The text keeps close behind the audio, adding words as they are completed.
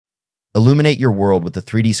Illuminate your world with the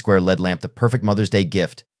 3D square LED lamp, the perfect Mother's Day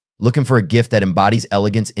gift. Looking for a gift that embodies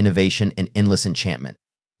elegance, innovation, and endless enchantment?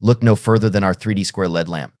 Look no further than our 3D square LED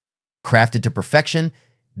lamp. Crafted to perfection,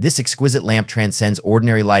 this exquisite lamp transcends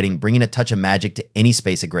ordinary lighting, bringing a touch of magic to any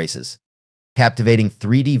space it graces. Captivating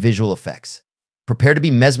 3D visual effects. Prepare to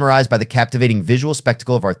be mesmerized by the captivating visual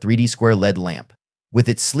spectacle of our 3D square LED lamp. With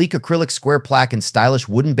its sleek acrylic square plaque and stylish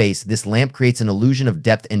wooden base, this lamp creates an illusion of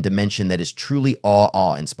depth and dimension that is truly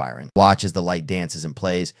awe-inspiring. Watch as the light dances and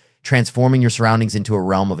plays, transforming your surroundings into a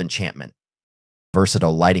realm of enchantment.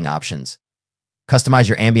 Versatile lighting options. Customize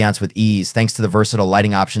your ambiance with ease thanks to the versatile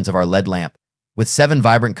lighting options of our LED lamp. With 7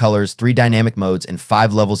 vibrant colors, 3 dynamic modes, and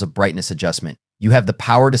 5 levels of brightness adjustment, you have the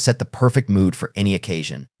power to set the perfect mood for any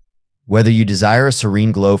occasion. Whether you desire a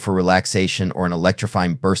serene glow for relaxation or an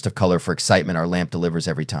electrifying burst of color for excitement, our lamp delivers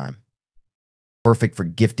every time. Perfect for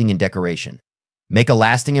gifting and decoration. Make a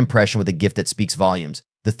lasting impression with a gift that speaks volumes.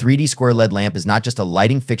 The 3D square LED lamp is not just a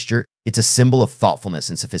lighting fixture, it's a symbol of thoughtfulness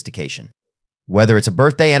and sophistication. Whether it's a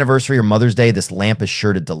birthday, anniversary, or Mother's Day, this lamp is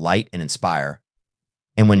sure to delight and inspire.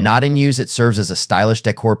 And when not in use, it serves as a stylish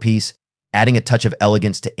decor piece, adding a touch of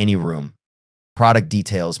elegance to any room. Product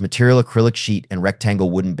details: material acrylic sheet and rectangle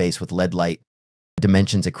wooden base with LED light.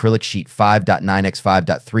 Dimensions: acrylic sheet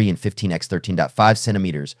 5.9x5.3 and 15x13.5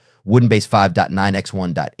 centimeters. Wooden base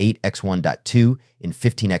 5.9x1.8x1.2 and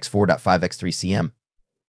 15x4.5x3 cm.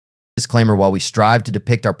 Disclaimer: while we strive to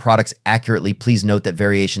depict our products accurately, please note that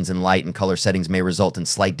variations in light and color settings may result in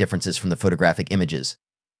slight differences from the photographic images.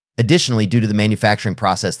 Additionally, due to the manufacturing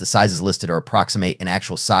process, the sizes listed or approximate, and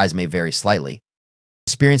actual size may vary slightly.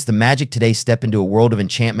 Experience the magic today. Step into a world of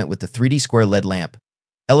enchantment with the 3D square LED lamp.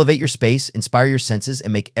 Elevate your space, inspire your senses,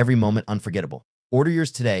 and make every moment unforgettable. Order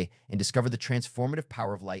yours today and discover the transformative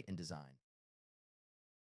power of light and design.